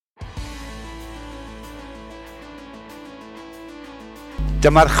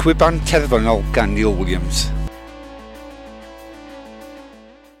Dyma'r chwiban terfynol gan Neil Williams.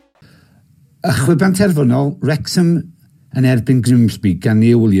 Y chwiban terfynol, Wrecsam yn erbyn Grimsby gan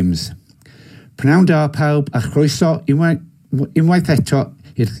Neil Williams. Pnawn da pawb a chroeso unwaith eto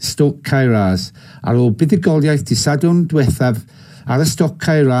i'r stoc Caerras. Ar ôl buddigoliaeth disadwn diwethaf ar y stoc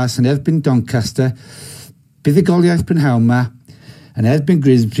Caerras yn erbyn Doncaster, buddigoliaeth prynhawn ma yn erbyn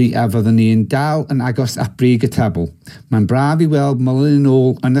Grimsby a fyddwn ni'n dal yn agos at brig y tabl. Mae'n braf i weld Mullen yn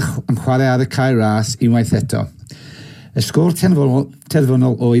ôl yn chwarae ar y Caerras unwaith eto. Y sgôr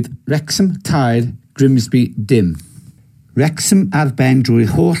terfynol oedd Wrecsam 2, Grimsby 0. Wrecsam ar ben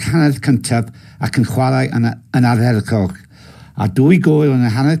drwy'r holl hanner cyntaf ac yn chwarae yn ardderchog. A 2 gôl yn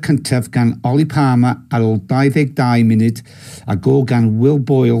y hanner cyntaf gan Oli Palmer ar ôl 22 munud a gôl gan Will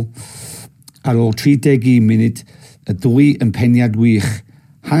Boyle ar ôl 31 munud, y 2 yn peniad wych.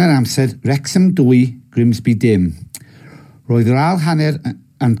 Hanner amser, Wrecsam 2, Grimsby 0. Roedd yr ail hanner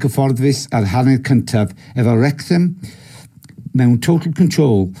yn gyfforddus ar hanner cyntaf efo Wrecsam mewn total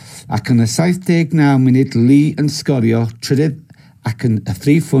control ac yn y 79 munud Lee yn sgorio trydydd ac yn y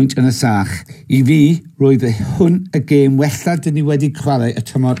 3 phwynt yn y sach. I fi, roedd hwn y gêm wella dyn ni wedi chwarae y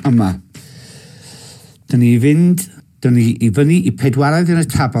tymor yma. Dyn ni i fyny i 4 yn y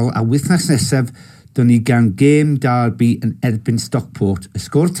tabl a wythnos nesaf dyn ni gan gêm Derby yn erbyn Stockport. Y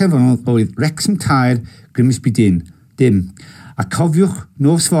sgôr terfynol oedd Wrecsam 2, Grimsby 0. A cofiwch,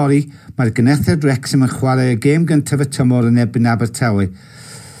 nos fori, mae'r gynethid Wrecsam yn chwarae y gêm gyntaf y tymor yn erbyn Abertawe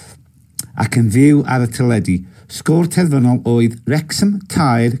ac yn fyw ar y teledu. Sgôr terfynol oedd Wrecsam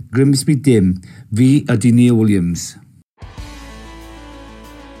 2, Grimsby 0. Fi ydy Neil Williams.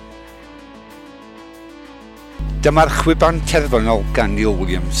 Dyma'r chwiban terfynol gan Neil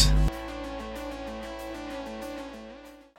Williams.